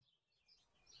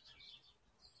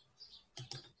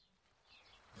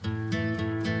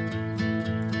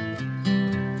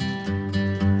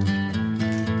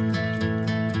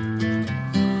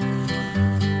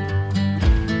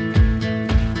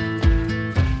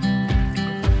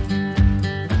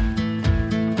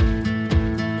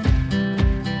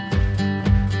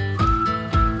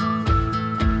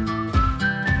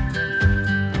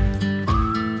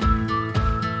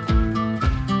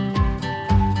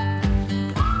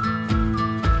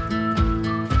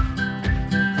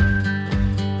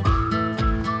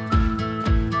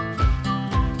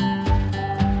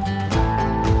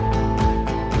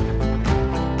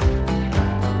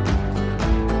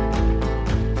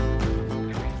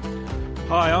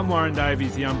Hi, I'm Warren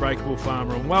Davies, the Unbreakable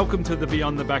Farmer, and welcome to the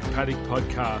Beyond the Back Paddock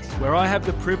podcast, where I have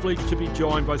the privilege to be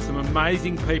joined by some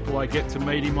amazing people I get to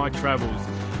meet in my travels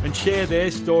and share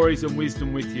their stories and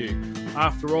wisdom with you.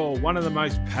 After all, one of the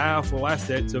most powerful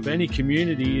assets of any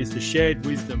community is the shared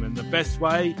wisdom, and the best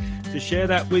way to share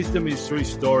that wisdom is through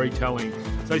storytelling.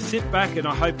 So sit back and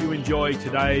I hope you enjoy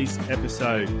today's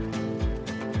episode.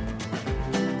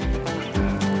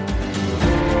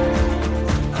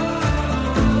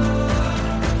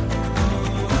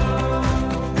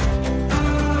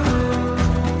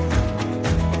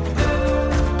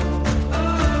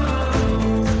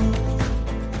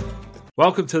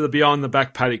 Welcome to the Beyond the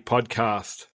Back Paddock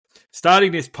podcast.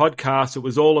 Starting this podcast, it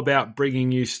was all about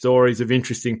bringing you stories of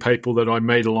interesting people that I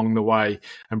meet along the way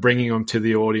and bringing them to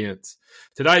the audience.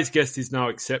 Today's guest is no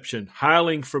exception.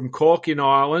 Hailing from Cork in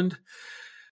Ireland,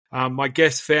 my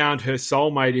guest found her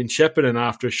soulmate in Shepparton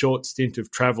after a short stint of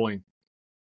travelling.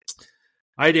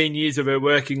 18 years of her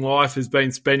working life has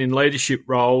been spent in leadership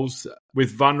roles with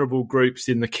vulnerable groups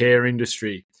in the care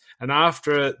industry. And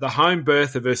after the home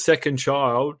birth of her second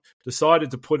child,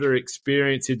 decided to put her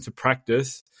experience into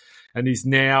practice and is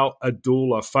now a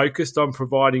doula, focused on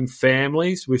providing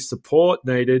families with support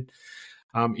needed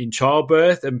in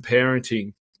childbirth and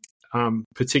parenting,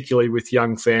 particularly with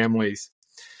young families.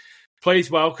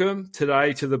 Please welcome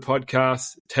today to the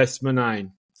podcast, Tess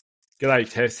Marnane. G'day,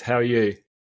 Tess. How are you?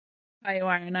 Hi,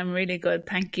 Warren. I'm really good.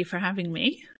 Thank you for having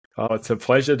me. Oh, it's a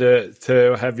pleasure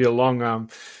to have you along.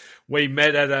 We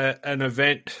met at an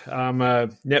event, a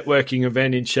networking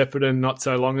event in Shepparton not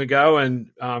so long ago,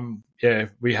 and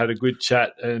we had a good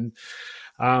chat. And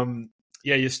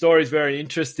your story is very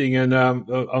interesting, and I'm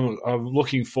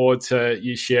looking forward to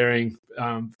you sharing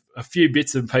a few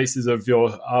bits and pieces of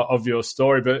your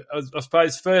story. But I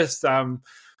suppose first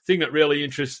thing that really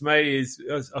interests me is,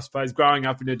 I suppose, growing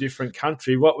up in a different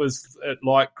country. What was it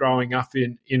like growing up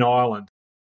in Ireland?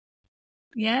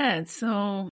 Yeah,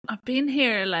 so I've been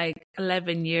here like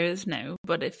 11 years now,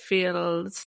 but it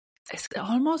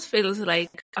almost feels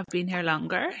like I've been here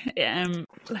longer.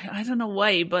 I don't know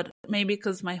why, but maybe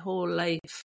because my whole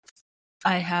life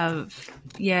I have,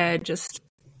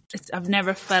 I've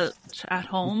never felt at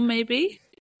home, maybe.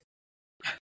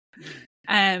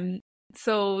 Living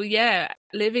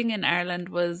in Ireland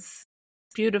was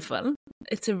beautiful.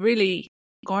 It's a really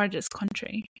gorgeous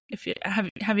country. If you have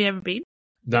you ever been?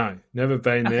 No, never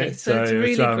been there. Okay, so it's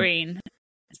really green.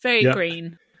 It's very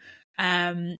green.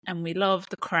 And we love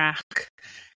the crack.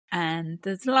 And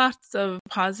there's lots of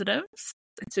positives.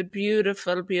 It's a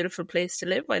beautiful, beautiful place to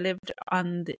live. I lived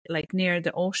on near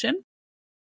the ocean.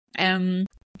 But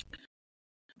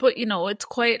it's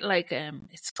quite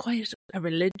it's quite a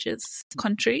religious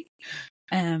country.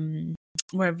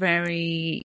 We're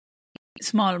very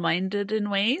small-minded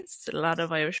in ways. A lot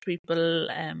of Irish people,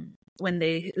 when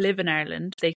they live in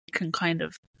Ireland, they can kind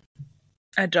of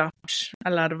adopt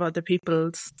a lot of other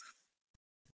people's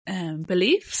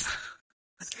beliefs.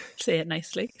 Say it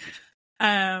nicely.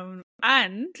 And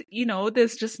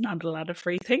there's just not a lot of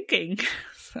free thinking.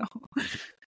 So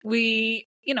we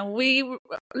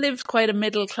lived quite a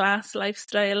middle-class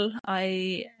lifestyle.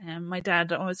 My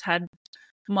dad always had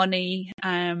money.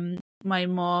 My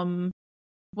mom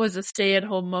was a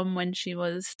stay-at-home mum when she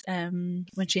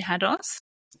had us.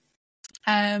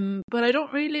 But I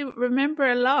don't really remember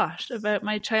a lot about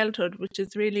my childhood, which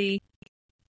is really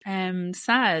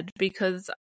sad, because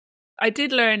I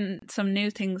did learn some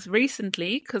new things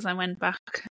recently, because I went back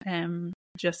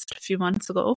just a few months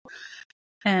ago,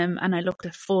 and I looked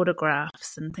at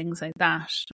photographs and things like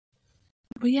that.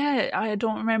 But I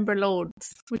don't remember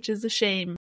loads, which is a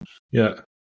shame. Yeah.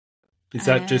 Is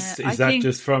that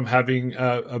just from having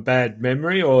a bad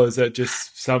memory, or is that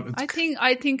just something?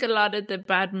 I think a lot of the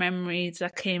bad memories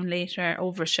that came later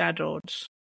overshadowed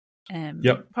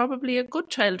probably a good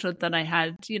childhood that I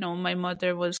had. My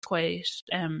mother was quite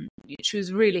she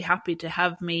was really happy to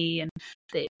have me, and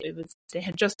they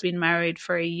had just been married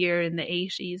for a year in the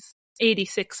 80s.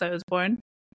 86 I was born,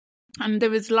 and there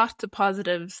was lots of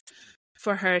positives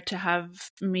for her to have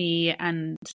me,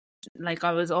 and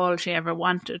I was all she ever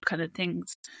wanted, kind of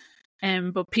things.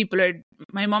 But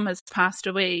my mum has passed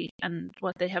away, and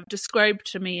what they have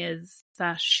described to me is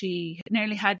that she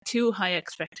nearly had too high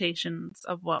expectations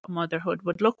of what motherhood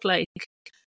would look like.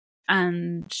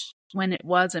 And when it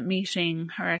wasn't meeting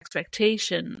her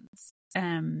expectations,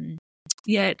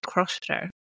 it crushed her.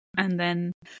 And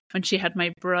then when she had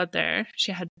my brother,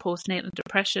 she had postnatal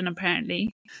depression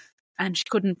apparently, and she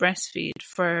couldn't breastfeed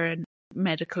for a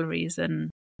medical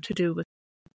reason to do with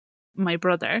my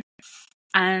brother.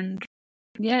 And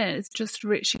it's just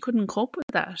she couldn't cope with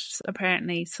that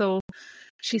apparently. So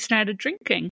she started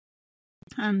drinking,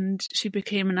 and she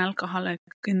became an alcoholic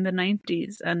in the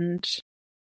 90s, and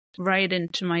right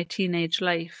into my teenage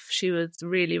life, she was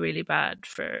really, really bad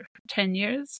for 10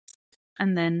 years.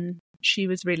 And then she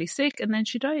was really sick, and then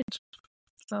she died.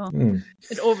 So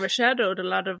it overshadowed a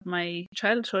lot of my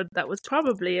childhood. That was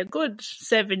probably a good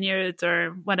 7 years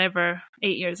or whatever,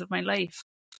 8 years of my life.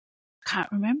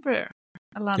 Can't remember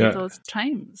a lot of those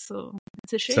times. So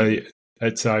it's a shame. So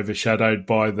it's overshadowed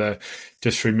by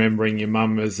just remembering your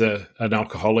mum as an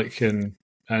alcoholic and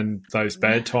those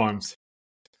bad times.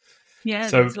 Yeah,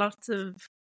 so, there's lots of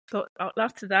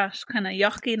that kind of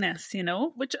yuckiness, you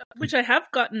know, which I have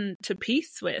gotten to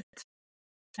peace with,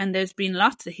 and there's been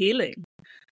lots of healing.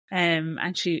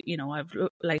 And she, you know, I've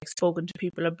like spoken to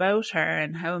people about her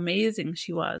and how amazing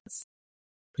she was.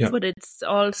 Yeah. But it's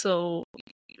also,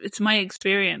 it's my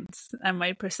experience and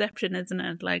my perception, isn't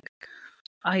it? Like,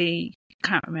 I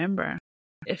can't remember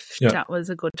if that was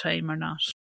a good time or not.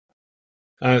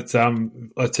 It's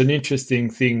an interesting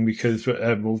thing because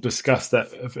we'll discuss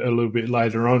that a little bit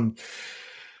later on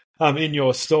in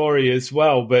your story as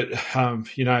well. But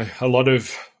you know, a lot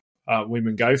of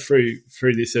women go through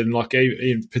this, and like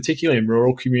particularly in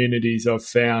rural communities, I've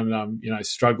found you know,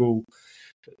 struggle.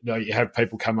 You know, you have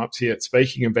people come up to you at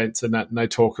speaking events and that, and they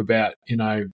talk about, you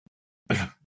know,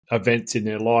 events in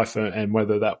their life and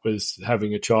whether that was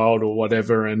having a child or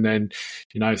whatever, and then,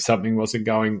 you know, something wasn't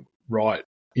going right,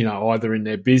 you know, either in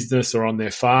their business or on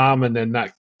their farm, and then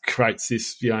that creates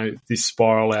this, you know, this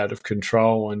spiral out of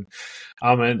control, and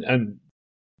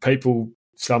people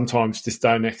sometimes just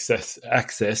don't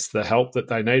access the help that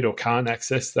they need, or can't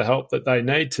access the help that they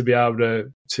need to be able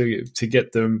to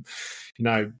get them, you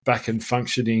know, back and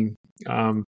functioning,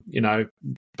 you know,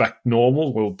 back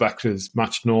normal, or back to as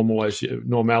much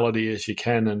normality as you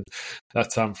can, and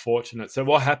that's unfortunate. So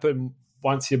what happened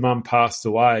once your mum passed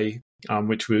away,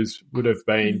 which would have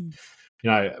been,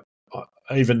 you know,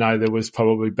 even though there was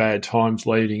probably bad times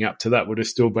leading up to that, would have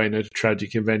still been a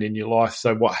tragic event in your life.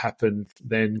 So what happened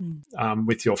then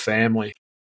with your family?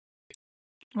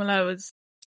 Well, I was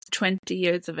 20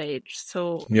 years of age,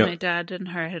 so my dad and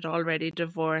her had already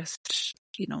divorced,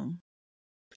 you know,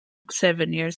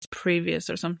 7 years previous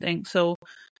or something. So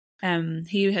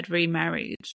he had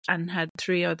remarried and had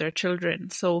 3 other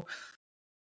children. So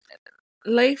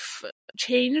life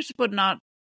changed, but not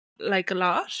like a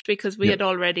lot, because we had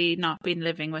already not been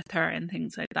living with her and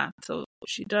things like that. So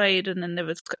she died, and then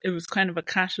it was kind of a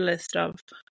catalyst of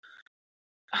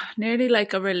nearly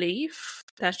like a relief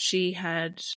that she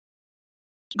had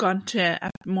gone to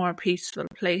a more peaceful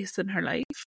place in her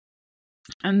life.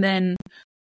 And then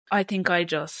I think I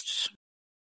just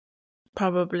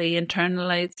probably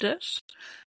internalized it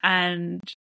and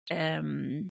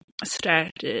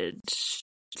started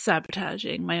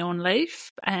sabotaging my own life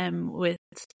with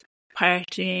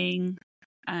partying.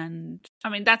 And I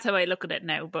mean, that's how I look at it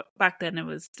now, but back then it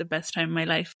was the best time of my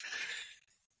life.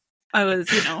 I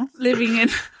was, you know, living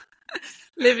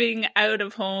out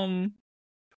of home,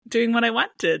 doing what I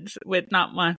wanted with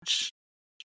not much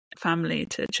family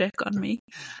to check on me.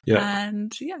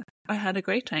 And I had a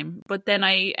great time. But then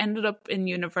I ended up in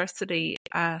university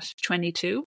at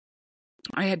 22.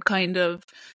 I had kind of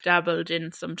dabbled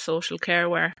in some social care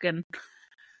work, and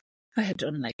I had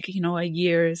done like, you know, a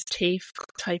year's TAFE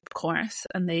type course,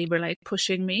 and they were like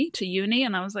pushing me to uni,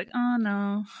 and I was like, oh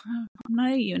no, I'm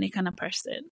not a uni kind of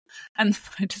person. And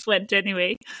I just went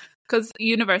anyway, because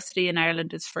university in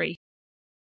Ireland is free,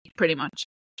 pretty much.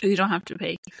 You don't have to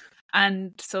pay.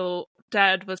 And so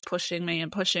Dad was pushing me.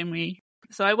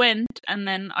 So I went, and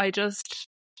then I just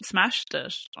smashed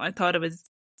it. I thought it was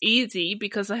easy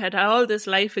because I had all this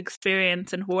life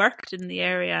experience and worked in the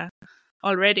area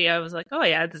already. I was like, oh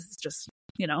yeah, this is just,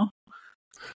 you know,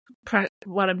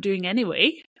 what I'm doing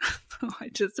anyway. I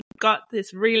just got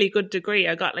this really good degree.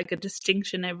 I got like a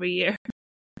distinction every year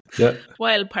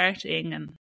while partying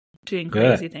and doing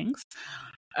crazy things.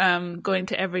 Going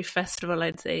to every festival,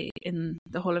 I'd say, in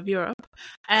the whole of Europe.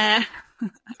 And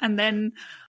then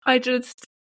I just,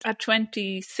 at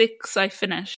 26, I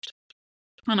finished.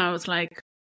 And I was like,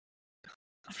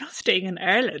 I'm not staying in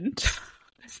Ireland.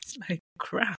 This is like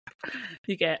crap.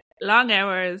 You get long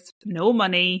hours, no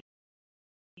money.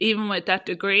 Even with that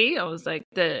degree, I was like,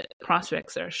 the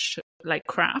prospects are like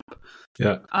crap.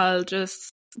 Yeah. I'll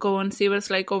just go and see what it's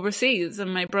like overseas.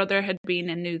 And my brother had been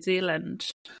in New Zealand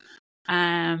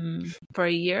for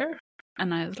a year,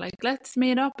 and I was like, let's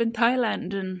meet up in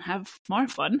Thailand and have more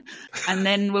fun, and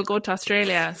then we'll go to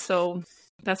Australia. So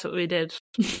that's what we did.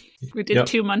 We did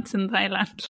 2 months in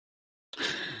Thailand.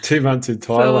 2 months in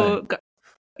Thailand. So,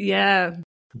 yeah.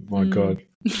 Oh my God.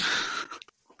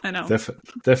 I know.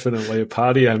 Definitely a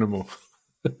party animal.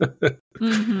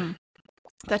 Mm-hmm.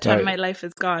 That time my life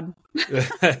is gone.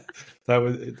 They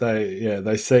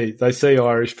see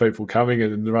Irish people coming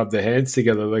and rub their hands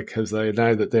together because they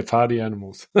know that they're party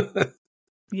animals.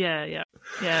 Yeah.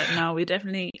 No, we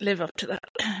definitely live up to that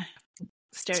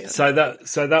stereotype.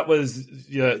 So that was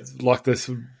like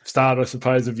the start, I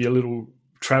suppose, of your little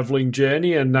travelling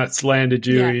journey, and that's landed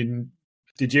you in.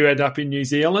 Did you end up in New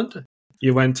Zealand?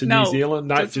 You went to New Zealand?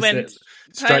 No, just went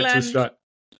straight Thailand. to Australia.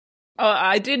 Oh,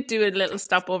 I did do a little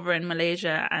stopover in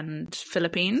Malaysia and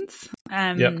Philippines.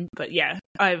 But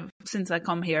since I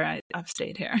come here, I've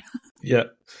stayed here. Yeah.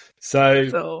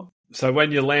 So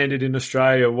when you landed in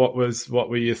Australia, what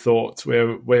were your thoughts?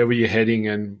 Where were you heading,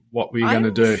 and what were you going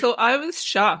to do? So I was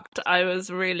shocked. I was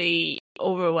really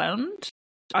overwhelmed.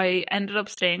 I ended up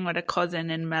staying with a cousin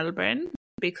in Melbourne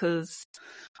because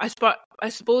I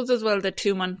suppose as well the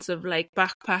 2 months of like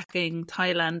backpacking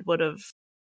Thailand would have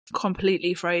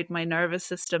completely fried my nervous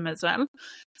system as well.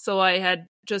 So I had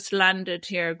just landed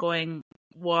here going,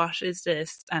 what is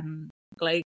this? And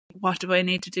like, what do I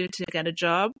need to do to get a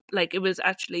job? Like, it was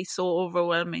actually so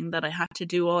overwhelming that I had to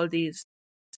do all these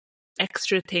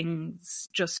extra things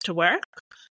just to work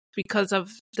because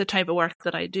of the type of work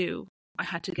that I do. I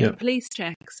had to get police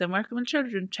checks and working with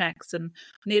children checks and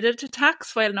needed a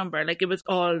tax file number. Like, it was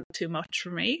all too much for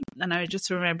me. And I just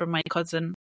remember my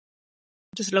cousin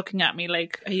just looking at me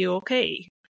like, are you okay?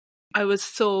 My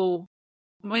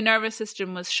nervous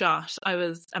system was shot. I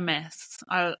was a mess.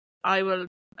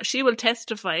 She will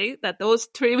testify that those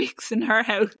 3 weeks in her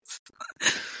house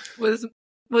was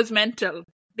mental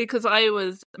because I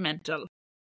was mental.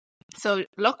 So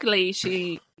luckily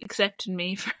she accepted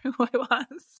me for who I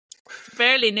was.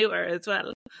 Barely knew her as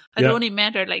well. I'd only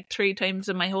met her like 3 times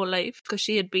in my whole life because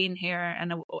she had been here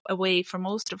and away for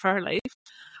most of her life.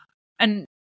 And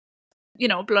you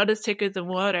know, blood is thicker than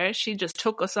water. She just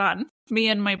took us on, me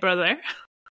and my brother.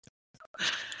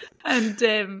 And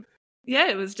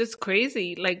it was just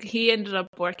crazy. Like, he ended up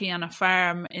working on a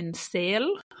farm in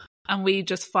Sale, and we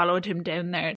just followed him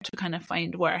down there to kind of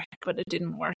find work, but it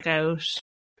didn't work out.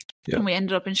 Yeah. And we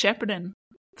ended up in Shepparton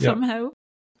somehow.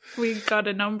 We got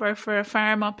a number for a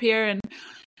farm up here and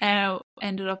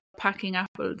ended up packing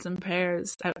apples and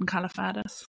pears out in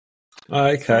Calafadas.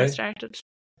 Okay. That's where I started.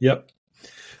 Yep.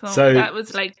 So that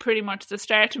was like pretty much the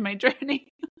start of my journey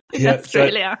in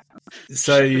Australia.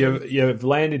 So you've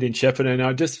landed in Shepparton.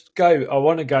 I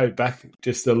want to go back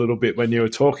just a little bit when you were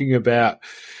talking about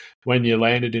when you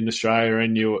landed in Australia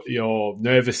and your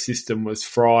nervous system was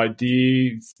fried.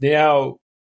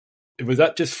 Was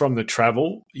that just from the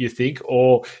travel, you think,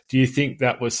 or do you think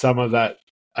that was some of that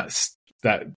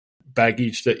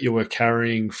baggage that you were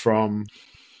carrying from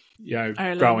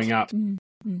Ireland. Growing up?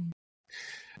 Mm-hmm.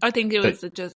 I think it was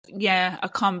a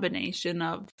combination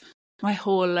of my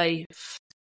whole life,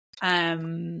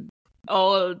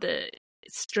 all the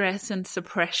stress and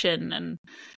suppression and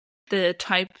the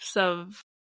types of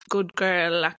good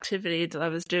girl activities I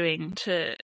was doing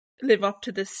to live up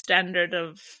to the standard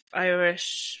of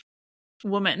Irish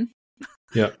woman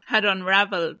had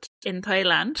unraveled in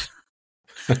Thailand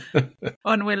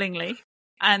unwillingly.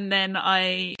 And then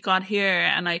I got here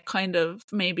and I kind of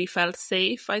maybe felt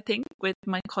safe, I think, with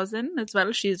my cousin as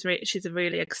well. She's a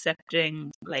really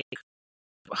accepting, like,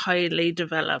 highly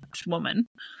developed woman.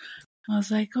 I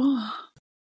was like, oh,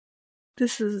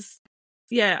 this is...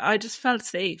 Yeah, I just felt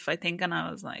safe, I think. And I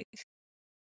was like,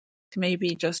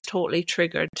 maybe just totally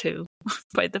triggered too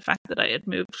by the fact that I had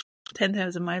moved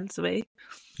 10,000 miles away.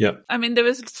 Yeah. I mean, there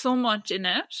was so much in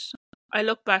it. I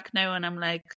look back now and I'm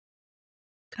like,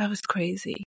 that was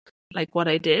crazy. Like, what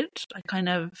I did, I kind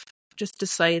of just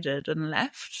decided and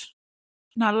left.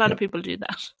 Not a lot of people do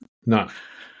that. No.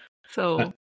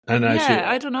 So, I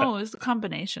don't know. It was a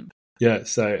combination. Yeah,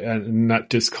 so and that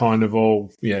just kind of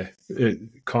it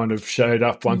kind of showed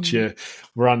up once you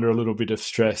were under a little bit of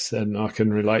stress, and I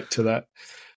can relate to that.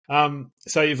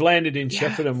 So you've landed in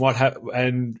Shepparton,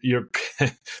 and you're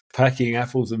packing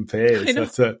apples and pears.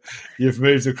 That's it. You've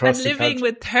moved across the country.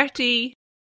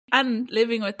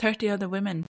 Living with 30 other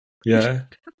women. Yeah.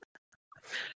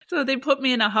 So they put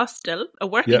me in a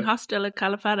working hostel at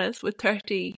Calafadas with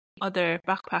 30 other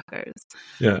backpackers.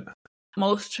 Yeah.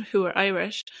 Most who were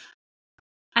Irish.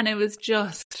 And it was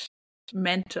just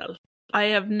mental. I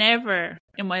have never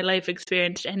in my life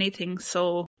experienced anything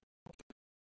so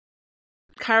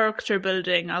character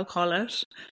building, I'll call it,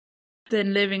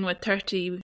 than living with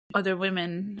 30 other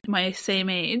women my same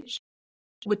age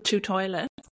with 2 toilets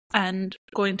and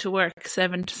going to work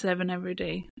 7 to 7 every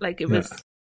day. Like, it was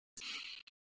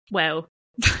wow.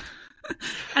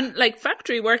 And like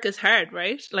factory work is hard,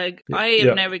 right? Like I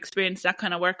have never experienced that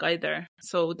kind of work either.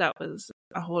 So that was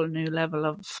a whole new level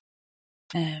of,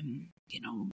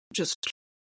 just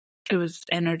it was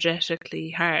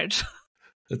energetically hard.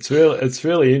 It's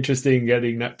really interesting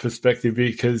getting that perspective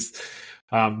because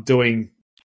doing,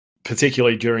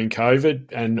 particularly during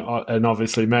COVID and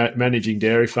obviously managing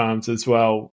dairy farms as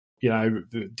well,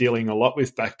 dealing a lot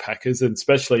with backpackers, and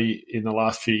especially in the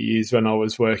last few years when I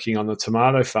was working on the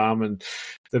tomato farm, and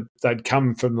they'd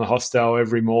come from the hostel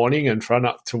every morning and front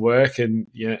up to work, and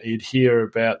you'd hear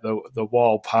about the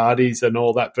wild parties and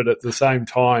all that. But at the same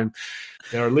time,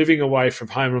 living away from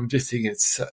home, I'm just thinking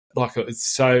it's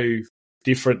so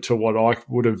different to what I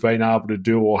would have been able to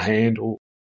do or handle.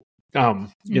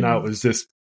 It was just,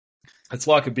 it's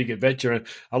like a big adventure, and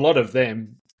a lot of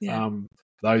them. Yeah.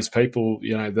 Those people,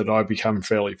 that I become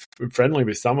fairly friendly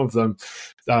with, some of them,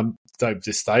 they've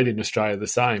just stayed in Australia the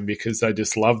same because they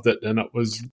just loved it, and it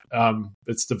was,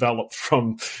 it's developed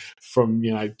from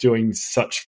doing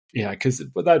such, because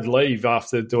they'd leave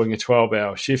after doing a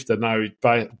 12-hour shift and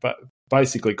they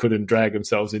basically couldn't drag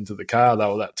themselves into the car. They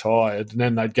were that tired, and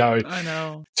then they'd go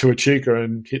to Echuca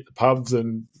and hit the pubs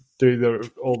and do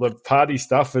all the party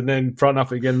stuff and then front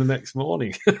up again the next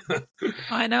morning.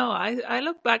 I know. I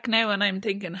look back now and I'm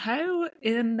thinking, how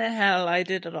in the hell I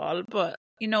did it all? But,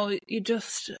 you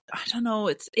just, I don't know,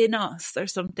 it's in us or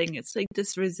something. It's like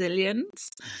this resilience.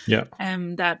 Yeah.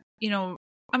 That,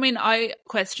 I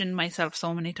questioned myself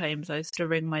so many times. I used to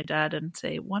ring my dad and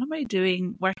say, what am I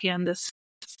doing working on this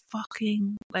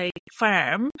fucking,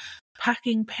 farm,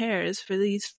 packing pears for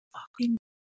these fucking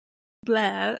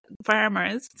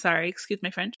farmers, sorry, excuse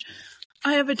my French.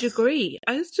 I have a degree.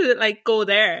 I used to go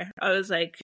there. I was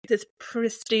this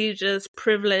prestigious,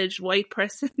 privileged white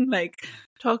person,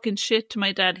 talking shit to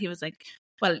my dad. He was like,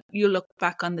 well, you'll look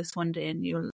back on this one day and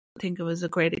you'll think it was a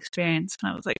great experience.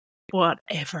 And I was like,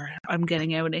 whatever, I'm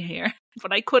getting out of here.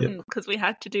 But I couldn't because we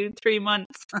had to do 3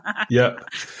 months. Yeah.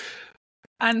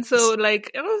 And so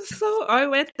it was I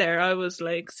went there. I was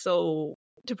so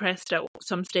depressed at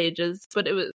some stages, but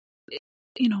it was,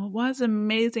 it was an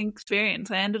amazing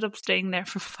experience. I ended up staying there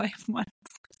for 5 months.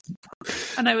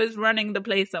 And I was running the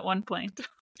place at one point.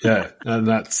 Yeah, and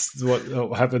that's what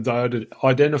happens. I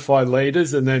identify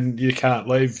leaders and then you can't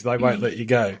leave. They won't let you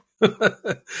go.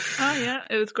 Oh, yeah,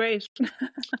 it was great.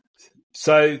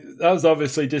 So that was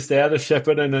obviously just out of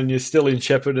Shepparton and you're still in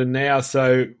Shepparton now.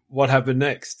 So what happened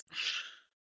next?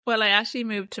 Well, I actually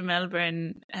moved to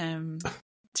Melbourne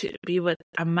to be with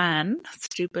a man,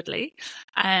 stupidly.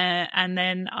 And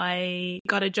then I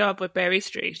got a job with Berry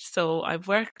Street. So I've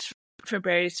worked for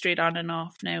Berry Street on and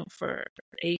off now for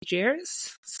 8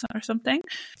 years or something.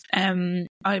 I'm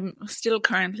still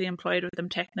currently employed with them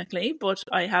technically, but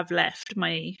I have left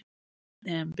my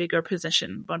bigger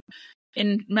position. But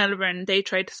in Melbourne, they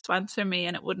tried to sponsor me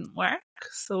and it wouldn't work.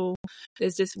 So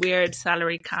there's this weird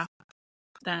salary cap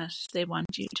that they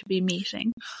want you to be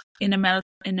meeting in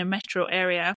a metro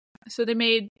area. So they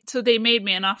made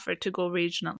me an offer to go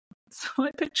regional. So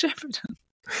I picked Shepparton,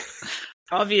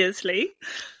 obviously.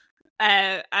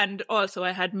 And also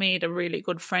I had made a really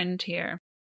good friend here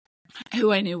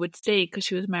who I knew would stay because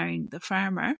she was marrying the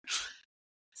farmer.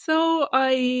 So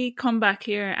I come back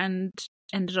here and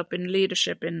ended up in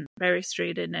leadership in Berry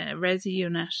Street in a resi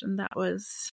unit, and that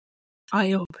was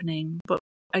eye-opening. But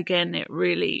again, it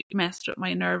really messed up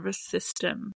my nervous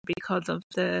system because of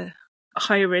the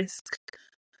high risk,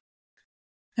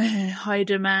 high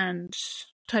demand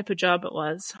type of job it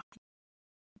was.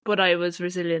 But I was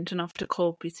resilient enough to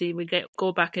cope. You see, we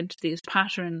go back into these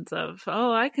patterns of,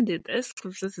 oh, I can do this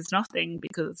because this is nothing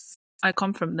because I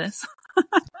come from this.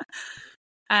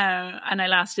 And I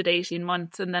lasted 18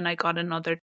 months and then I got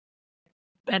another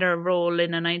better role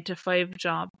in a 9-to-5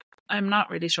 job. I'm not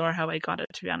really sure how I got it,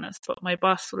 to be honest, but my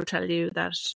boss will tell you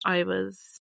that I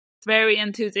was very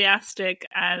enthusiastic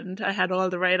and I had all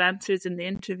the right answers in the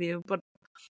interview, but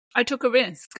I took a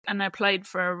risk and I applied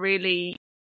for a really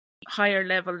higher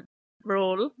level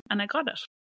role and I got it.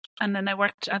 And then I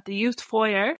worked at the youth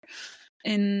foyer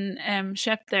in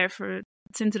Shep there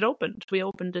since it opened. We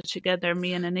opened it together,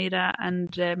 me and Anita,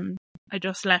 and I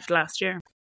just left last year.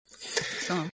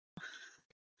 So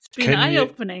it's been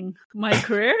eye-opening, my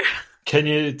career. Can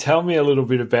you tell me a little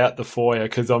bit about the foyer?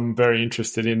 Because I'm very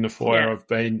interested in the foyer. Yeah. I've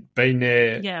been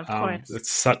there. Yeah, of course.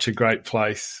 It's such a great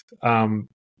place. And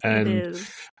it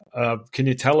is. Can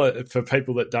you tell it for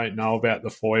people that don't know about the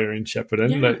foyer in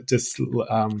Shepparton? Just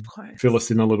fill us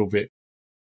in a little bit.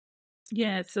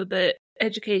 Yeah, so the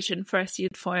Education First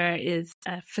Youth Foyer is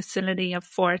a facility of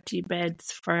 40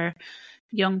 beds for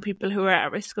young people who are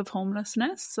at risk of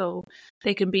homelessness. So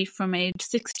they can be from age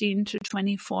 16 to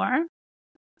 24.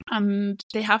 And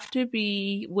they have to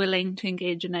be willing to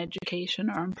engage in education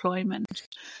or employment.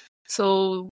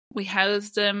 So we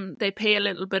house them, they pay a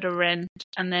little bit of rent,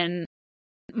 and then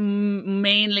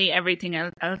mainly everything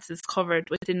else is covered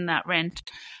within that rent.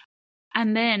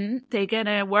 And then they get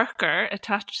a worker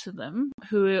attached to them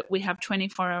who we have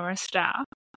 24-hour staff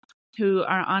who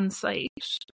are on site,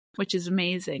 which is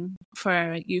amazing for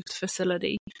a youth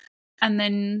facility. And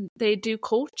then they do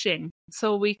coaching.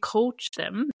 So we coach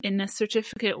them in a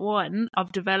Certificate 1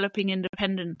 of Developing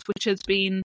Independence, which has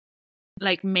been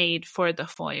like made for the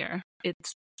foyer.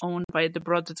 It's owned by the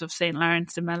Brothers of St.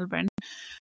 Lawrence in Melbourne.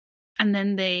 And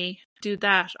then they do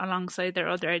that alongside their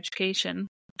other education,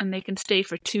 and they can stay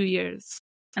for 2 years,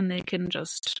 and they can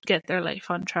just get their life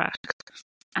on track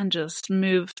and just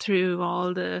move through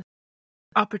all the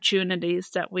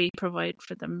opportunities that we provide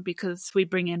for them, because we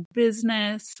bring in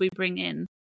business, we bring in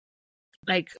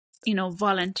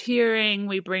volunteering,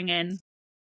 we bring in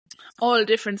all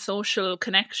different social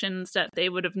connections that they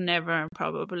would have never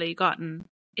probably gotten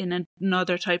in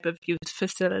another type of youth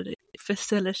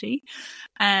facility.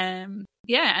 And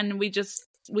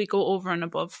we go over and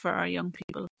above for our young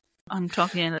people. I'm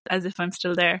talking as if I'm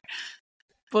still there,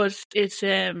 but it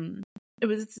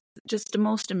was just the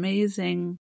most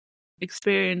amazing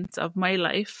experience of my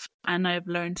life, and I've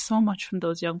learned so much from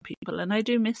those young people, and I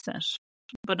do miss it.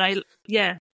 But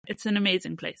it's an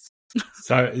amazing place.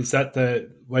 So is that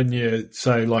when you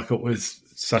say like it was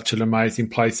such an amazing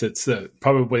place, it's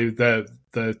probably the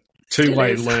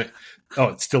two-way oh,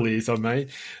 it still is, I mean.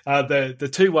 The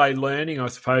two-way learning, I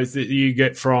suppose, that you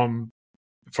get from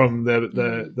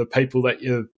the people that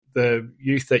the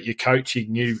youth that you're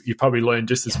coaching, you probably learn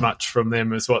just as much from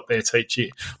them as what they're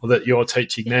teaching or that you're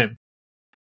teaching them.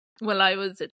 Well, I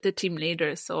was the team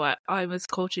leader, so I was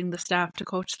coaching the staff to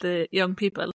coach the young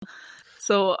people.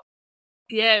 So,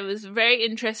 yeah, it was a very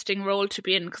interesting role to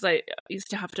be in, because I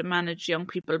used to have to manage young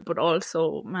people, but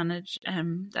also manage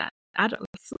the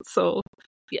adults. So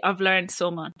I've learned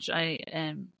so much. I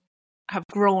have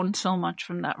grown so much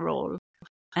from that role.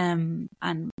 And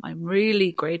I'm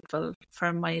really grateful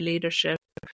for my leadership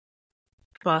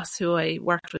boss who I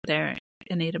worked with there,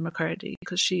 Anita McCurdy,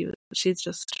 because she's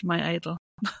just my idol.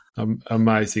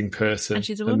 Amazing person. And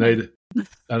she's a woman.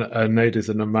 Anita's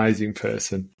an amazing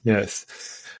person. Yes.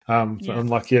 I'm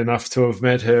lucky enough to have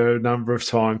met her a number of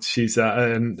times. She's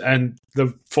and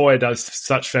the foyer does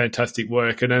such fantastic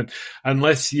work. And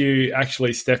unless you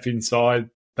actually step inside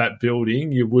that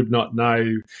building, you would not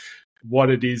know what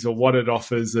it is or what it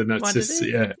offers. And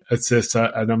it's just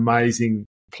an amazing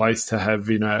place to have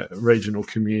in a regional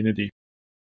community.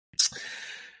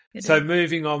 So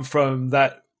moving on from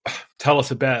that, tell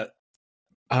us about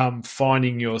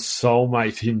finding your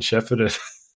soulmate in Shepparton,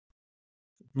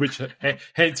 which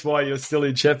hence why you're still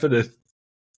in Shepparton.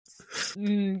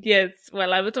 Yes,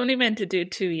 well, I was only meant to do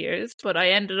 2 years, but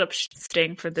I ended up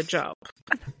staying for the job.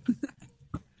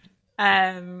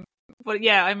 But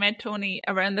yeah, I met Tony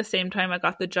around the same time I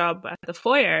got the job at the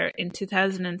foyer in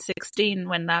 2016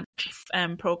 when that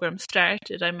program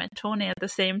started. I met Tony at the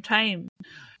same time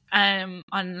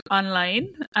online,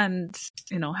 and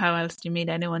how else do you meet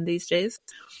anyone these days?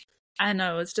 And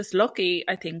I was just lucky,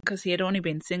 I think, because he had only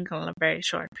been single a very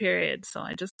short period, so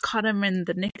I just caught him in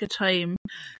the nick of time,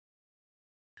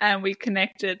 and we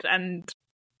connected. And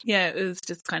yeah, it was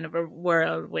just kind of a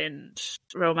whirlwind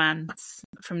romance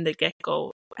from the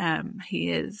get-go. He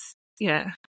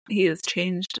has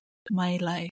changed my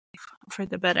life for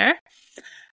the better.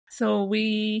 So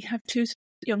we have 2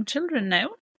 young children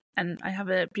now, and I have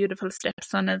a beautiful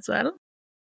stepson as well,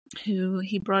 who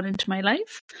he brought into my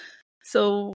life.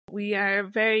 So we are a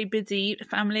very busy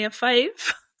family of 5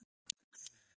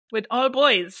 with all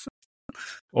boys.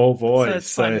 All boys.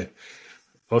 So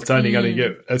it's only going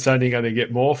to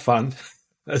get more fun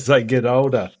as they get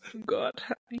older. God,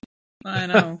 I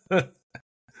know.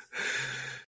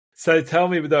 So tell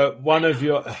me, one of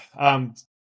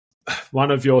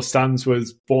your sons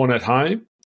was born at home.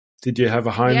 Did you have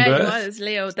a home birth? Yeah, he was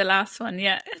Leo, the last one.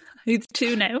 Yeah, he's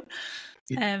 2 now.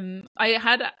 I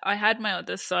had my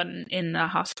other son in the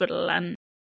hospital, and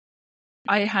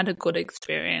I had a good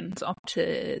experience up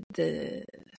to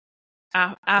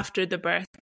after the birth.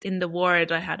 In the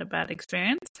ward, I had a bad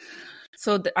experience,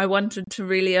 so I wanted to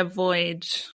really avoid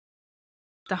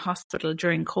the hospital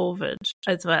during COVID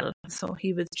as well. So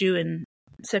he was due in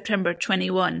September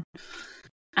 21,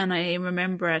 and I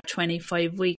remember at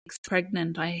 25 weeks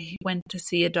pregnant, I went to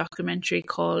see a documentary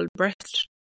called Birth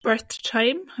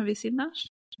Time. Have you seen that?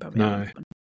 Probably no.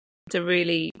 It's a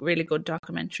really, really good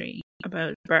documentary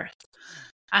about birth.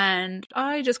 And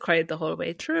I just cried the whole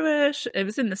way through it. It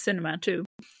was in the cinema too.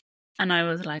 And I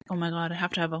was like, oh my God, I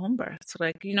have to have a home birth. So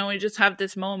like, you know, you just have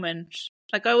this moment.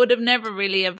 Like I would have never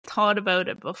really have thought about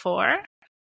it before.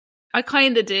 I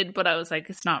kind of did, but I was like,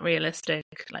 it's not realistic.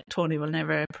 Like Tony will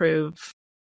never approve.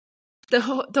 The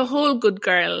whole good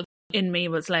girl in me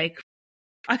was like,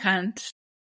 I can't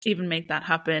even make that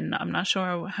happen. I'm not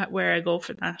sure where I go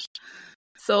for that.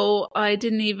 So I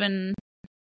didn't even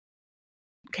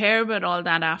care about all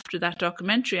that after that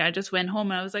documentary. I just went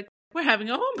home and I was like, we're having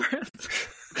a home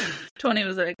birth. Tony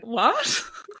was like, what?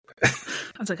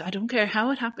 I was like, I don't care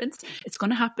how it happens. It's going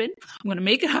to happen. I'm going to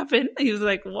make it happen. He was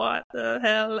like, what the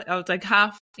hell? I was like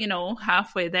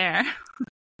halfway there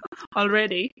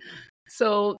already.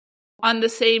 So on the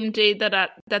same day that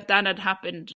had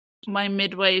happened, my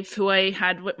midwife, who I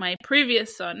had with my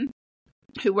previous son,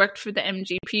 who worked for the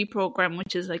MGP program,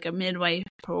 which is like a midwife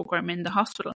program in the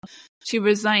hospital, she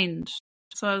resigned.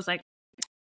 So I was like,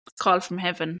 call from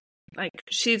heaven. Like,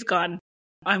 she's gone.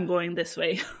 I'm going this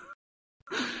way.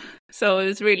 So it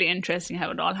was really interesting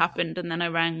how it all happened. And then I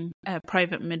rang a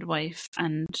private midwife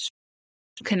and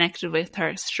connected with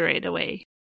her straight away.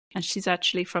 And she's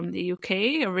actually from the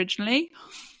UK originally.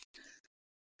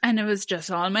 And it was just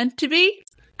all meant to be.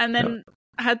 And then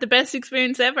I had the best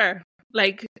experience ever.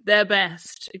 Like, the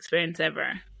best experience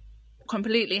ever.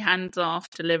 Completely hands-off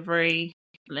delivery.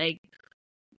 Like,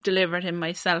 delivered him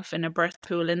myself in a birth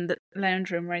pool in the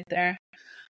lounge room right there.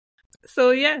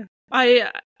 So, yeah.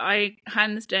 I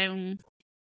hands down,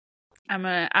 I'm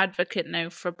an advocate now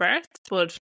for birth,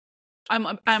 but I'm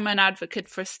an advocate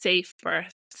for safe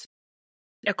births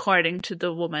according to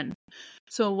the woman.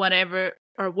 So whatever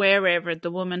or wherever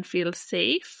the woman feels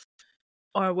safe,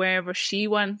 or wherever she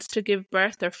wants to give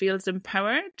birth or feels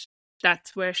empowered,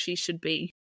 that's where she should be.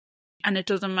 And it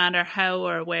doesn't matter how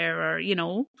or where, or, you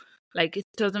know, like, it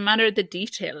doesn't matter the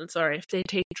details, or if they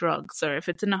take drugs, or if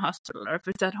it's in a hospital, or if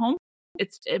it's at home.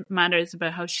 It matters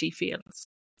about how she feels.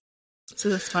 So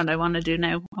that's what I want to do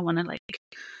now. I want to, like,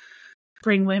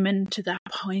 bring women to that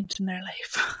point in their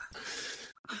life.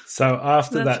 So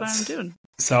after that's what I'm doing.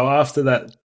 So after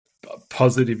that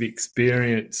positive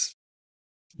experience,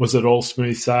 was it all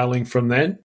smooth sailing from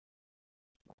then?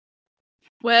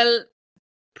 Well,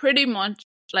 pretty much.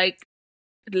 Like,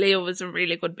 Leo was a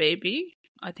really good baby.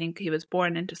 I think he was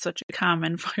born into such a calm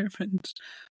environment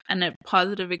and a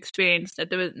positive experience that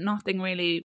there was nothing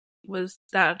really was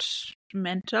that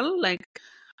mental. Like,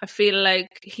 I feel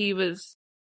like he was,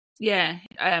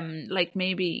 like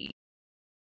maybe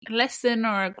a lesson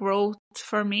or a growth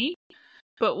for me.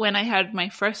 But when I had my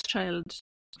first child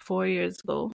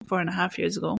 4.5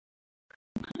 years ago,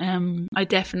 I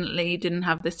definitely didn't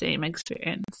have the same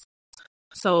experience.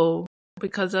 So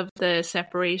because of the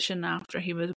separation after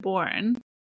he was born,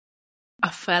 I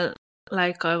felt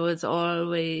like I was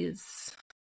always,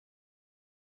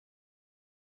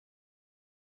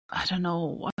 I don't know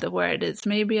what the word is.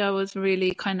 Maybe I was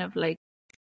really kind of like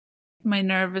my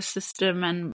nervous system,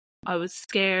 and I was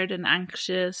scared and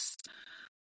anxious.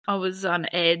 I was on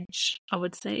edge, I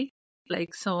would say.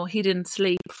 Like, so he didn't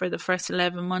sleep for the first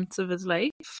 11 months of his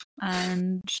life,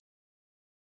 and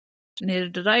neither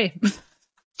did I.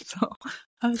 So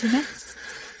I was a mess.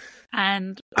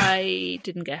 And I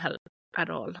didn't get help at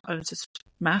all. I was just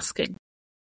masking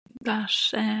that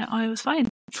I was fine.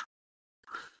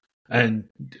 And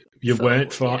you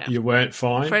weren't fine. Yeah. You weren't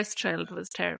fine. First child was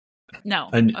terrible. No,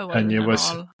 I wasn't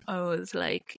at all. I was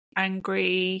like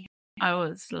angry. I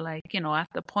was like, you know, at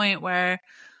the point where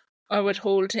I would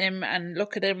hold him and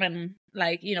look at him and,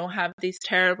 like, you know, have these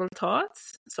terrible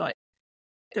thoughts. So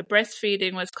the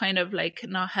breastfeeding was kind of like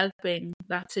not helping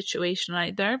that situation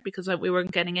either, because we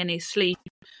weren't getting any sleep.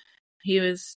 He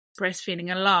was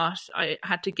breastfeeding a lot. I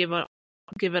had to give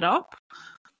it up.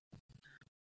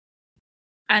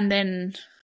 And then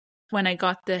when I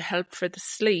got the help for the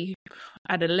sleep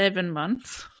at 11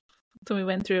 months, so we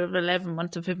went through 11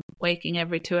 months of him waking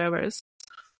every 2 hours.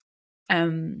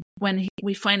 When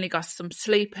we finally got some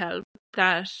sleep help,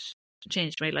 that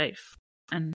changed my life,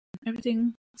 and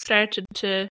everything started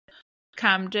to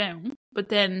calm down. But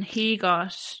then he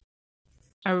got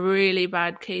a really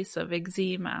bad case of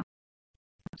eczema.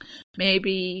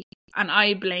 Maybe, and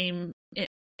I blame it.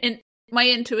 My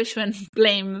intuition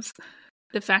blames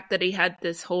the fact that he had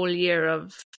this whole year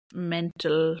of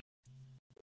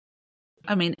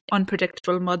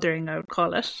unpredictable mothering, I would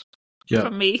call it,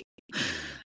 from me.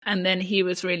 And then he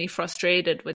was really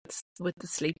frustrated with the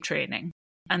sleep training.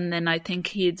 And then I think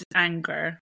his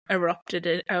anger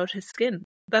erupted out his skin.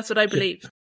 That's what I believe.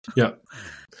 Yeah.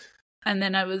 And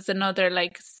then I was another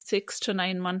like 6 to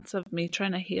 9 months of me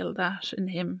trying to heal that in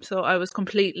him. So I was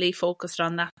completely focused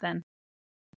on that then.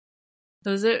 It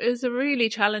was a really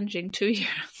challenging 2 years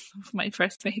of my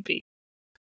first baby.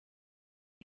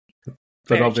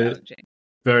 Very challenging.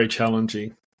 Very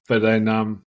challenging. But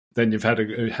then you've had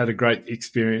a great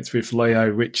experience with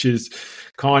Leo, which is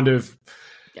kind of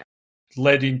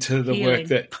led into the healing. work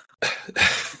that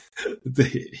the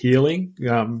healing.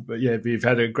 But yeah, you've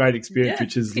had a great experience,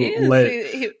 which is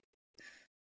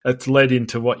it's led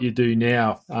into what you do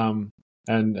now.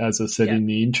 And as I said in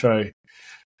the intro,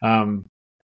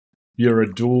 you're a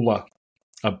doula,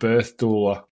 a birth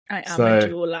doula. I am a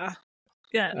doula.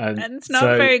 Yeah, and it's not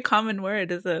a very common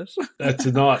word, is it? That's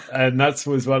not, and that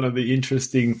was one of the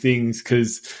interesting things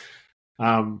because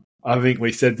I think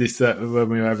we said this when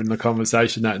we were having the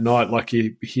conversation that night. Like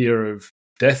you hear of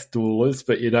death doulas,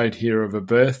 but you don't hear of a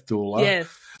birth doula. Yes,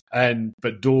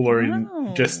 but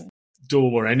doula just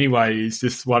doula anyway is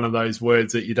just one of those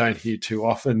words that you don't hear too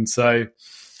often. So, do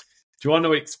you want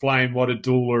to explain what a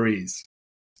doula is?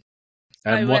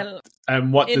 I will.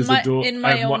 And what does a doula... In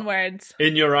my own words.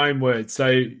 In your own words.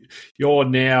 So you're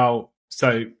now...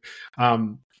 So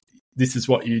this is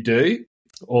what you do,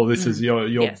 or this is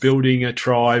you're building a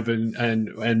tribe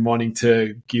and wanting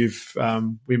to give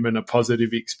women a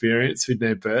positive experience with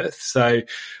their birth. So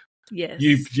yes.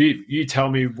 You tell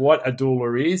me what a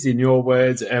doula is in your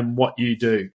words and what you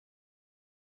do.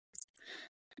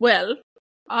 Well,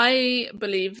 I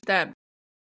believe that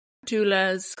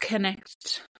doulas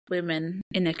connect women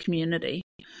in a community,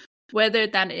 whether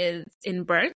that is in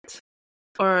birth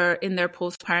or in their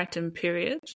postpartum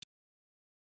period.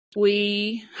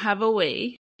 We have a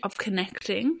way of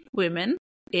connecting women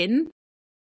in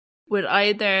with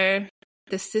either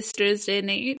the sisters they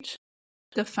need,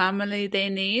 the family they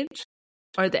need,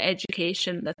 or the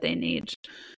education that they need.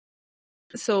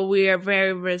 So we are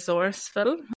very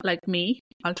resourceful, like me.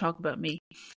 I'll talk about me.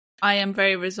 I am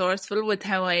very resourceful with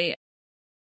how I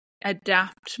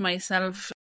adapt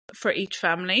myself for each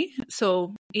family.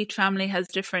 So each family has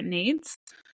different needs.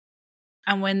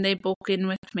 And when they book in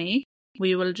with me,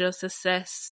 we will just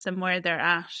assess them where they're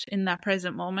at in that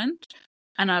present moment.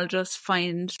 And I'll just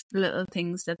find little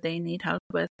things that they need help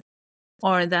with,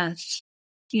 or that,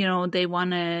 they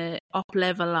want to up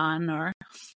level on, or,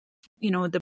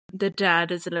 the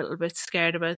dad is a little bit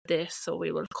scared about this. So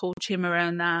we will coach him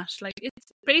around that. Like, it's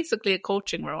basically a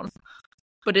coaching role,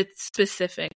 but it's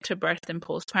specific to birth and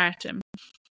postpartum.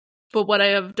 But what I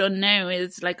have done now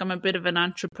is, like, I'm a bit of an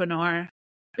entrepreneur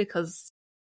because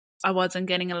I wasn't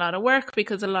getting a lot of work,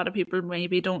 because a lot of people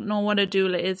maybe don't know what a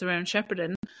doula is around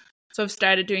Shepparton. So I've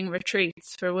started doing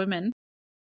retreats for women,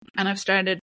 and I've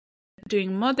started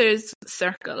doing mothers'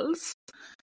 circles.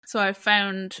 So I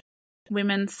found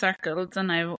women's circles,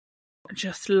 and I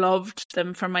just loved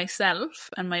them for myself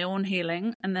and my own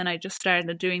healing. And then I just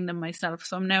started doing them myself.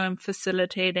 So I'm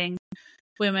facilitating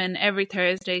women every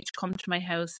Thursday to come to my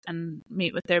house and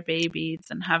meet with their babies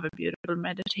and have a beautiful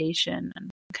meditation and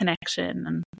connection,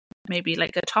 and maybe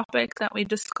like a topic that we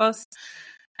discuss.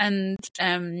 And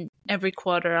every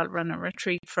quarter I'll run a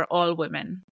retreat for all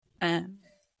women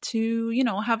to,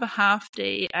 have a half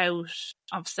day out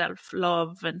of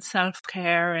self-love and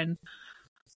self-care and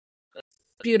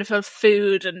beautiful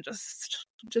food, and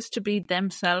just to be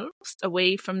themselves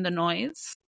away from the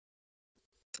noise,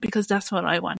 because that's what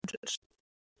I wanted.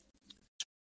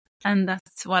 And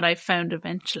that's what I found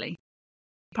eventually.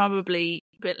 Probably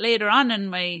a bit later on in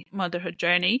my motherhood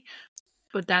journey,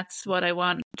 but that's what I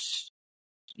want,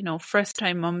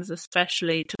 first-time mums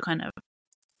especially, to kind of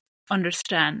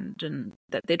understand, and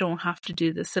that they don't have to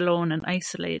do this alone and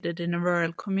isolated in a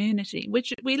rural community,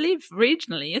 which we live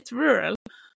regionally. It's rural.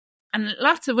 And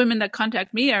lots of women that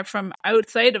contact me are from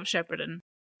outside of Shepparton.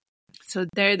 So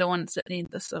they're the ones that need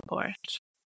the support.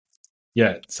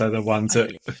 Yeah, so the ones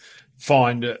that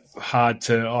find it hard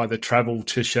to either travel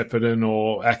to Shepparton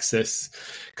or access,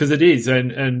 because it is,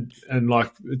 and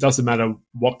like, it doesn't matter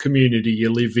what community you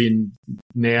live in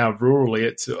now, rurally,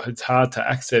 it's hard to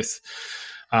access,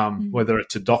 whether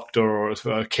it's a doctor or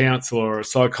a counsellor or a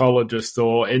psychologist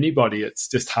or anybody. It's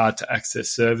just hard to access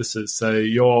services. So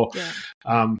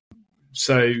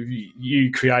so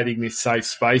you creating this safe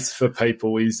space for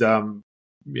people is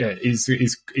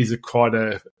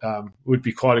would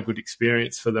be quite a good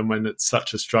experience for them when it's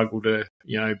such a struggle to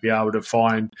be able to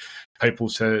find people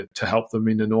to help them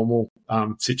in a normal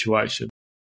situation.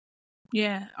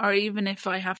 Yeah, or even if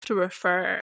I have to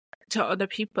refer to other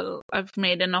people, I've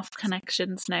made enough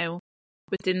connections now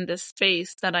within this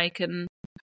space that I can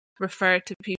refer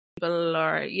to people people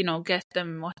or, you know, get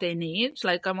them what they need.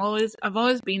 Like I've always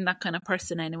been that kind of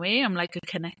person anyway. I'm like a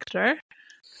connector.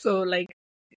 So like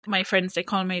my friends, they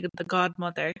call me the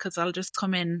godmother because I'll just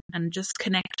come in and just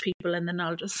connect people and then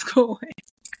I'll just go away.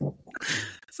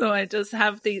 So I just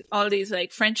have all these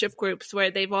like friendship groups where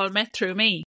they've all met through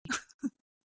me.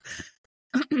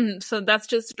 So that's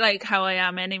just like how I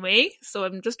am anyway. So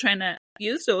I'm just trying to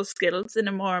use those skills in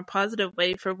a more positive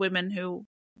way for women who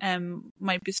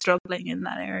might be struggling in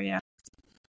that area.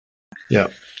 Yeah.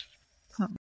 So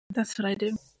that's what I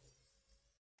do.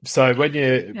 So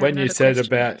when you said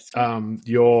about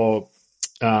your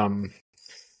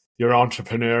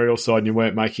entrepreneurial side and you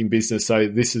weren't making business, so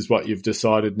this is what you've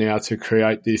decided now to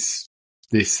create this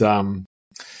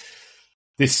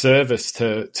service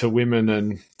to women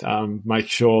and make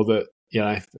sure that, you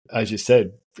know, as you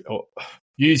said,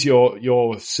 use your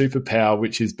superpower,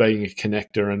 which is being a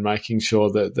connector and making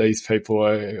sure that these people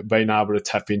are being able to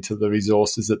tap into the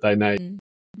resources that they need.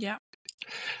 Yeah.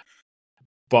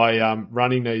 By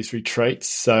running these retreats.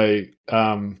 So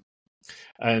and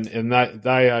that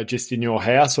they are just in your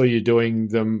house, or you're doing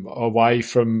them away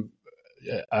from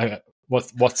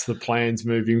what's the plans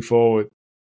moving forward?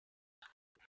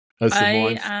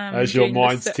 As your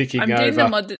mind's ticking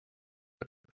over.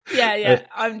 Yeah.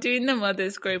 I'm doing the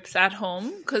mothers groups at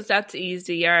home because that's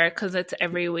easier because it's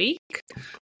every week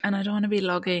and I don't want to be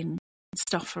lugging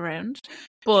stuff around.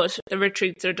 But the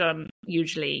retreats are done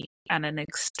usually at an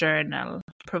external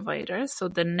provider. So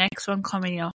the next one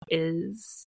coming up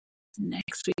is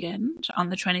next weekend on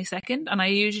the 22nd. And I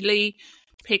usually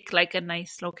pick like a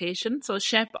nice location. So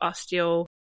Shep Osteo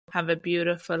have a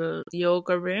beautiful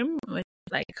yoga room with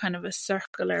like kind of a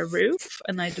circular roof.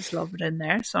 And I just love it in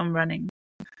there. So I'm running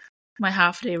my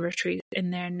half-day retreat in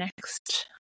there next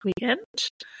weekend.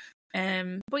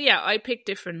 But yeah, I picked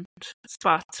different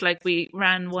spots. Like we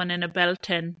ran one in a bell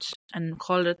tent and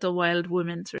called it the Wild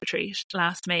Women's Retreat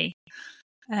last May.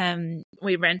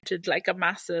 We rented like a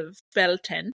massive bell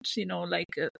tent, you know,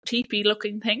 like a teepee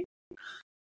looking thing.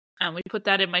 And we put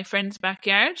that in my friend's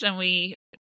backyard and we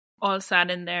all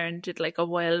sat in there and did like a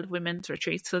Wild Women's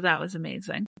Retreat. So that was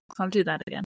amazing. I'll do that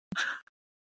again.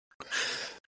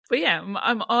 But yeah,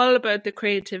 I'm all about the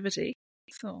creativity.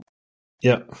 So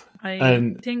yeah,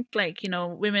 I think like, you know,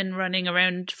 women running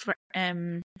around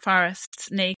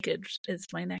forests naked is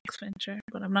my next venture,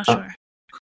 but I'm not sure.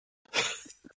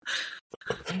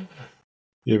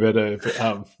 You better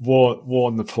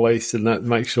warn the police and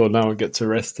make sure no one gets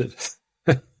arrested.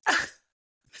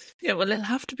 Yeah, well, it'll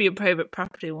have to be a private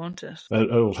property, won't it?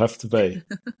 It'll have to be.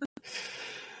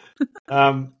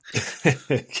 I'm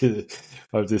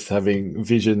just having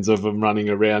visions of them running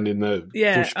around in the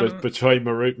bush between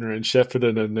Marutna and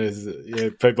Shepparton, and there's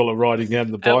people are riding down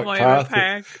the bike path.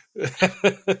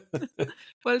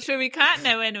 Well, sure, we can't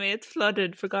now anyway. It's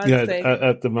flooded, for God's sake.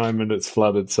 At the moment it's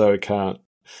flooded, so it can't.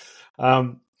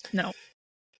 No.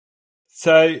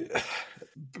 So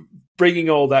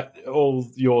bringing all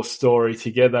your story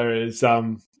together is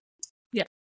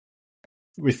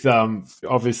with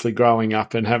obviously growing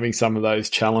up and having some of those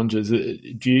challenges,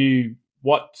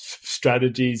 what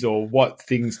strategies or what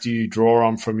things do you draw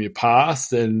on from your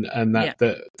past and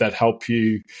that help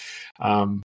you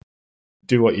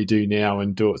do what you do now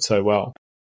and do it so well?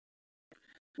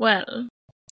 Well,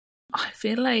 I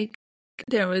feel like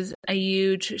there was a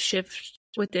huge shift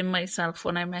within myself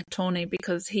when I met Tony,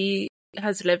 because he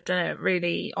has lived a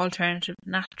really alternative,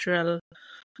 natural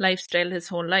lifestyle his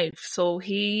whole life. So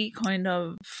he kind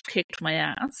of kicked my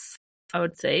ass, I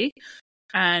would say.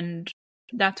 And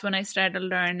that's when I started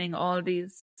learning all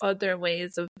these other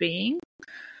ways of being.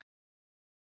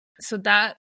 So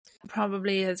that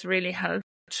probably has really helped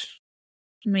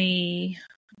me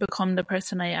become the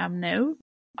person I am now.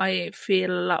 I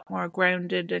feel a lot more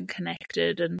grounded and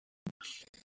connected, and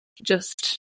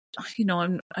just, you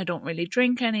know, I don't really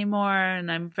drink anymore, and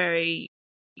I'm very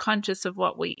conscious of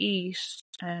what we eat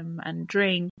and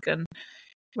drink, and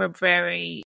we're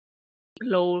very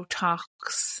low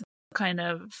tox kind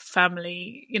of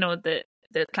family, you know, the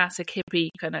classic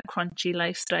hippie kind of crunchy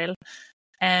lifestyle.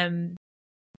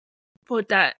 But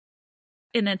that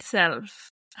in itself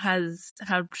has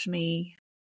helped me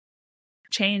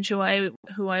change who I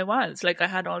was. Like, I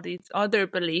had all these other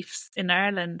beliefs in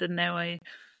Ireland, and now I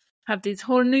have this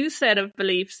whole new set of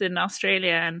beliefs in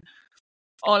Australia, and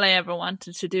all I ever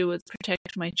wanted to do was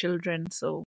protect my children.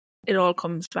 So it all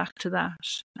comes back to that.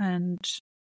 And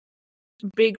a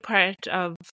big part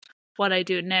of what I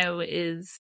do now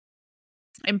is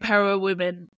empower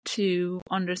women to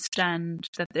understand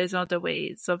that there's other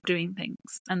ways of doing things,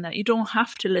 and that you don't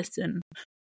have to listen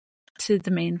to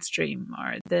the mainstream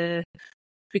or the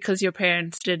because your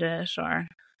parents did it, and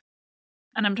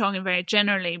I'm talking very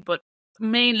generally, but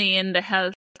mainly in the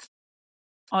health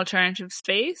alternative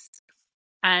space.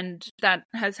 And that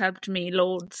has helped me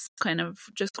loads, kind of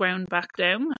just ground back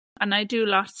down. And I do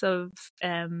lots of,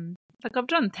 like I've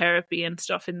done therapy and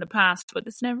stuff in the past, but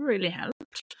it's never really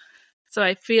helped. So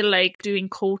I feel like doing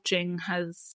coaching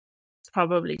has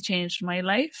probably changed my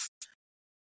life.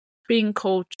 Being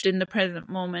coached in the present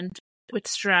moment with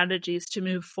strategies to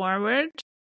move forward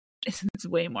is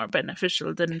way more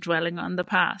beneficial than dwelling on the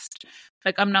past.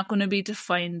 Like, I'm not going to be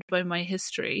defined by my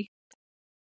history.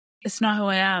 It's not who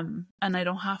I am, and I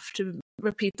don't have to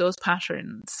repeat those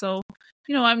patterns. So,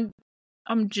 you know,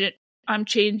 I'm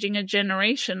changing a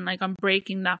generation. Like, I'm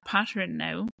breaking that pattern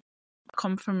now. I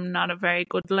come from not a very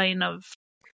good line of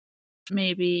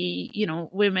maybe, you know,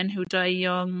 women who die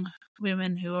young,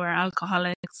 women who are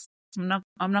alcoholics. I'm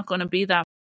not going to be that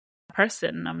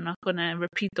person. I'm not going to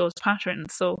repeat those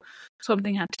patterns. So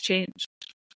something had to change.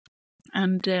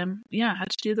 And I had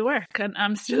to do the work, and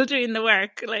I'm still doing the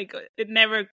work. Like, it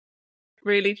never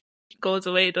really goes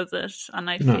away, does it? And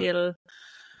I feel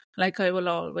like I will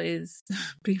always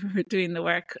be doing the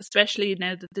work, especially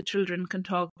now that the children can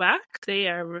talk back. They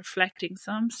are reflecting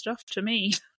some stuff to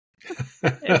me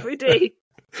every day.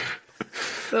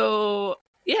 So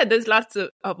yeah, there's lots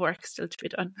of work still to be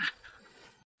done.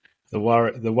 The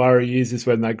worry is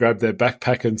when they grab their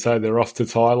backpack and say they're off to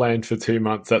Thailand for 2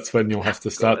 months. That's when you'll have to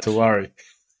start to worry.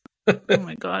 Oh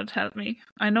my God, help me.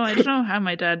 I don't know how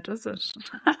my dad does it.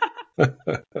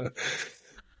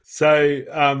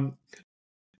 So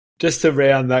just to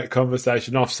round that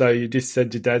conversation off, so you just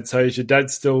said your dad, so is your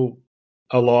dad still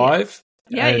alive?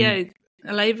 Yeah,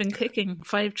 alive and kicking,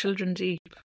 5 children deep.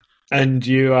 And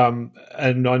you,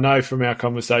 and I know from our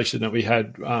conversation that we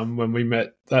had when we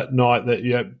met that night that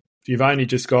you've only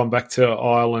just gone back to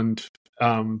Ireland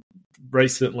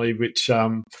recently, which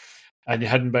and you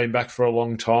hadn't been back for a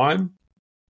long time.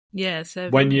 Yeah,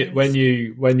 7 years.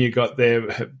 When you got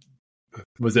there,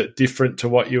 was it different to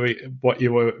what you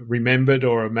were remembered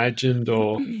or imagined,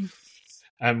 or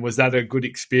and was that a good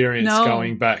experience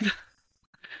going back?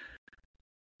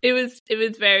 It was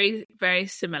very, very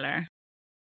similar.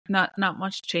 Not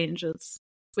much changes,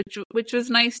 which was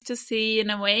nice to see in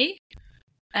a way.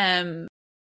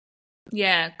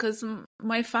 Because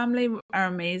my family are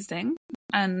amazing,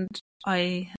 and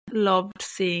I loved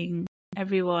seeing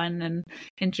everyone and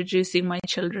introducing my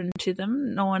children to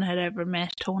them. No one had ever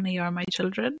met Tony or my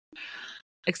children,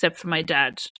 except for my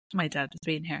dad. My dad has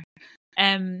been here.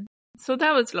 So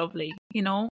that was lovely, you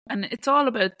know, and it's all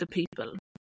about the people.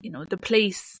 You know, the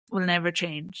place will never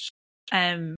change.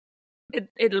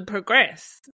 It'll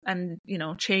progress and, you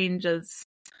know, change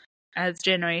as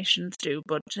generations do.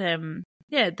 But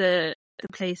the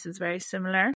place is very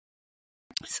similar.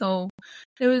 So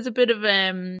it was a bit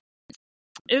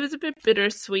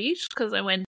bittersweet because I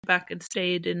went back and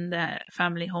stayed in the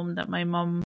family home that my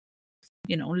mum,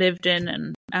 you know, lived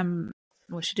in, and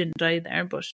she didn't die there,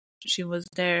 but she was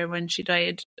there when she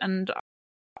died. And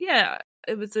yeah,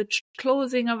 it was a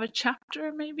closing of a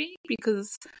chapter maybe,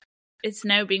 because it's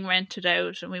now being rented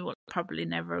out and we will probably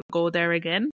never go there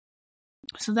again.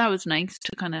 So that was nice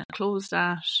to kind of close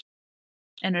that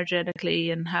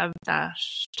energetically and have that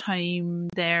time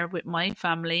there with my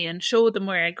family and show them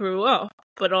where I grew up,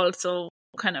 but also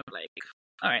kind of like,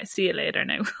 all right, see you later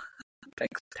now.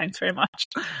 Thanks very much.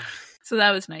 So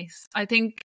that was nice. I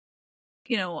think,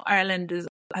 you know, Ireland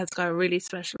has got a really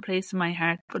special place in my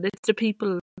heart, but it's the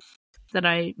people that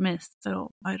I miss.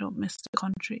 So I don't miss the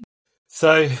country.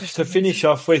 So to finish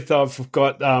off with, I've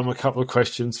got a couple of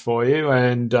questions for you,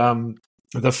 and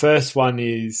the first one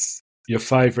is your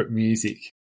favourite music.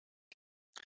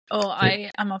 Oh,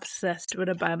 I am obsessed with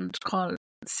a band called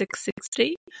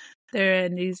 660. They're a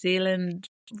New Zealand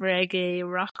reggae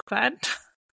rock band.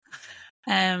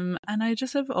 And I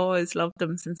just have always loved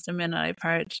them since the minute I've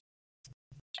heard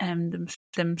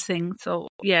them sing. So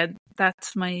yeah,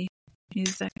 that's my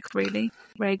music really.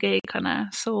 Reggae, kind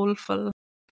of soulful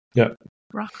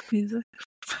rock music.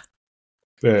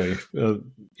 Very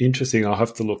interesting. I'll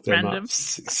have to look them Random. up.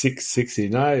 660.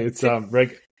 No, it's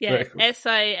reggae. Yeah,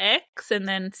 SIX and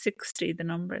then 60 the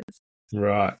numbers.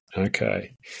 Right.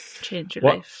 Okay. Change your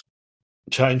life.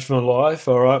 Change my life.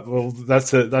 All right. Well,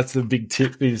 that's a big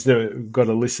tip. Is that we've got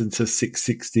to listen to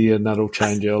 660 and that'll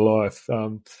change your life.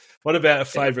 What about a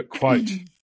favourite quote?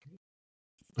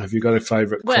 Have you got a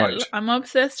favourite quote? Well, I'm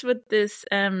obsessed with this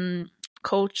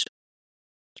coach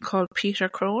called Peter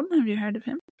Crone. Have you heard of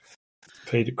him?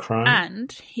 Peter Crone.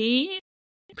 And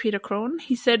Peter Crone,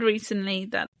 he said recently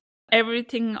that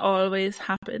everything always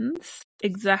happens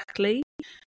exactly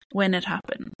when it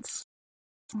happens.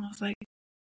 And I was like,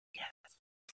 yes.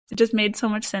 It just made so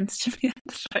much sense to me at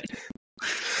the time.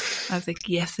 I was like,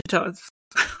 yes, it does.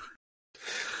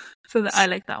 So I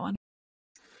like that one.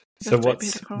 So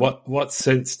what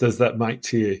sense does that make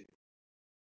to you?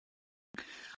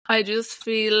 I just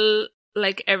feel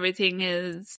like everything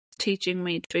is teaching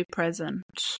me to be present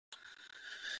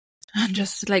and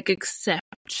just like accept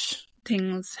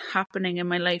things happening in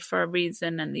my life for a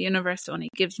reason, and the universe only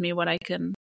gives me what I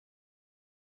can,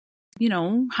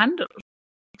 handle.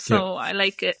 So I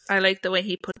like it. I like the way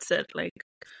he puts it. Like,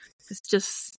 it's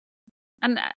just,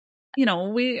 and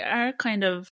we are kind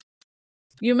of,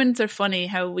 humans are funny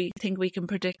how we think we can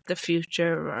predict the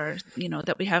future, or,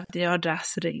 that we have the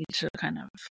audacity to kind of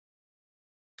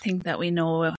think that we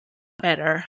know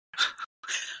better.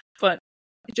 But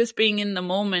just being in the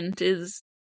moment is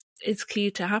key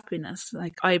to happiness,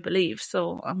 like, I believe.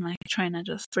 So I'm like trying to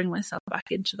just bring myself back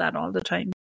into that all the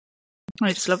time. I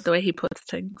just love the way he puts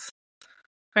things.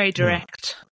 Very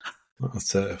direct.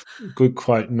 That's a good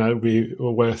quote, and it'll be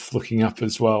worth looking up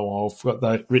as well. I've got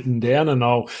that written down, and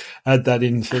I'll add that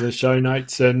into the show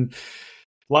notes. And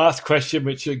last question,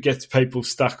 which gets people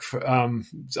stuck.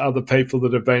 Other people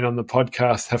that have been on the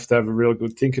podcast have to have a real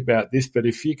good think about this. But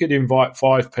if you could invite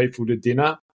 5 people to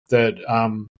dinner that,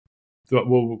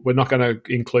 we're not going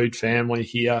to include family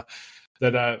here,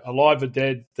 that are alive or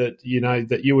dead, that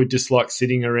that you would just like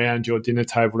sitting around your dinner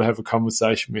table to have a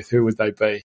conversation with, who would they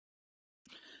be?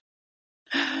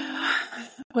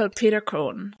 Well, Peter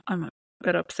Crone, I'm a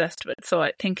bit obsessed with, so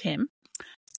I think him.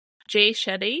 Jay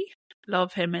Shetty,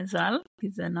 love him as well.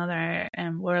 He's another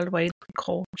worldwide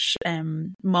coach,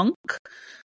 monk.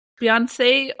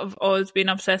 Beyonce, I've always been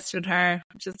obsessed with her.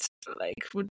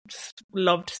 Would just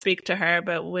love to speak to her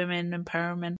about women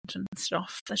empowerment and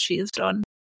stuff that she has done.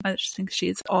 I just think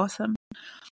she's awesome.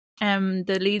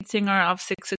 The lead singer of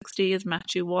 660 is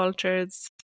Matthew Walters.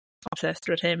 Obsessed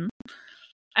with him.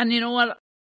 And you know what?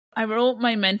 I wrote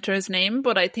my mentor's name,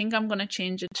 but I think I'm going to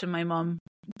change it to my mum,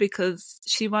 because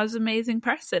she was an amazing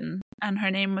person, and her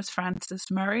name was Frances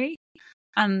Murray,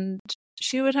 and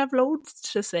she would have loads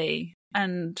to say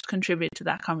and contribute to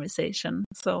that conversation.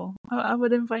 So I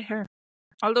would invite her.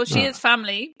 Although she is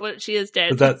family, but she is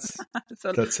dead. But that's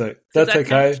okay.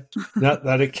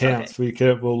 That accounts.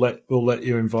 Okay. We'll let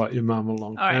you invite your mum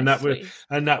along, right, and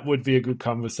that would be a good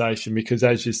conversation, because,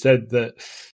 as you said, that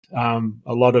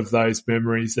a lot of those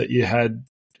memories that you had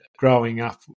growing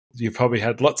up, you probably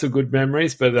had lots of good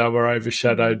memories, but they were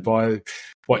overshadowed by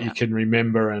what you can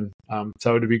remember, and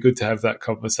so it'd be good to have that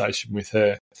conversation with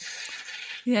her.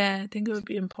 Yeah, I think it would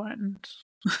be important.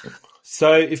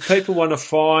 So, if people want to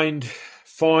find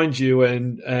you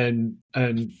and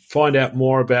find out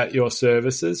more about your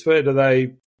services, where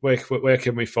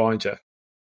can we find you?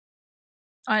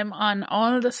 I'm on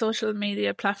all the social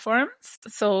media platforms.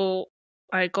 So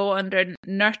I go under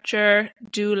Nurture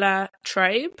Doula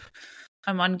Tribe.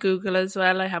 I'm on Google as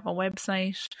well. I have a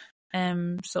website.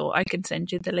 So I can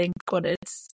send you the link, but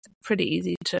it's pretty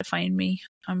easy to find me.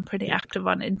 I'm pretty active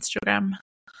on Instagram.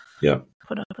 Yeah.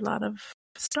 Put up a lot of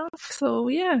stuff. So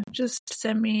yeah, just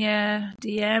send me a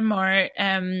DM, or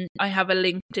I have a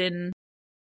LinkedIn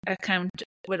account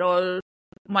with all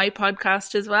my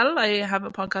podcast as well. I have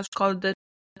a podcast called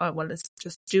it's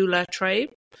just Doula Tribe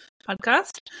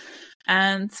podcast.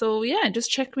 And so yeah,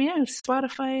 just check me out,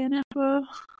 Spotify and Apple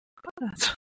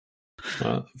Podcast.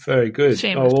 Very good.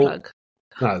 Shameless plug.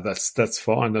 No, that's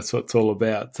fine. That's what it's all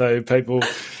about. So people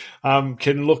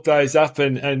can look those up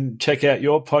and check out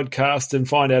your podcast and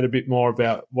find out a bit more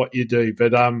about what you do.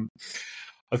 But I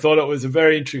thought it was a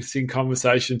very interesting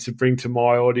conversation to bring to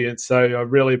my audience. So I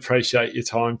really appreciate your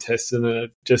time, Tess,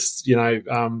 and just,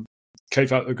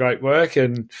 keep up the great work,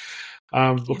 and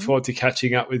look forward to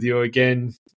catching up with you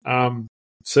again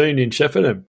soon in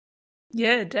Shepparton.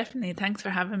 Yeah, definitely. Thanks for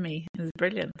having me. It was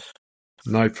brilliant.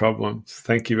 No problem.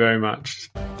 Thank you very much.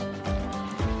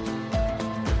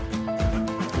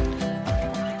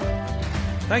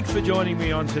 Thanks for joining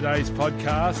me on today's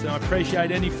podcast, and I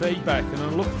appreciate any feedback, and I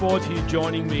look forward to you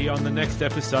joining me on the next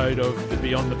episode of the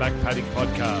Beyond the Back Paddock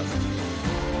podcast.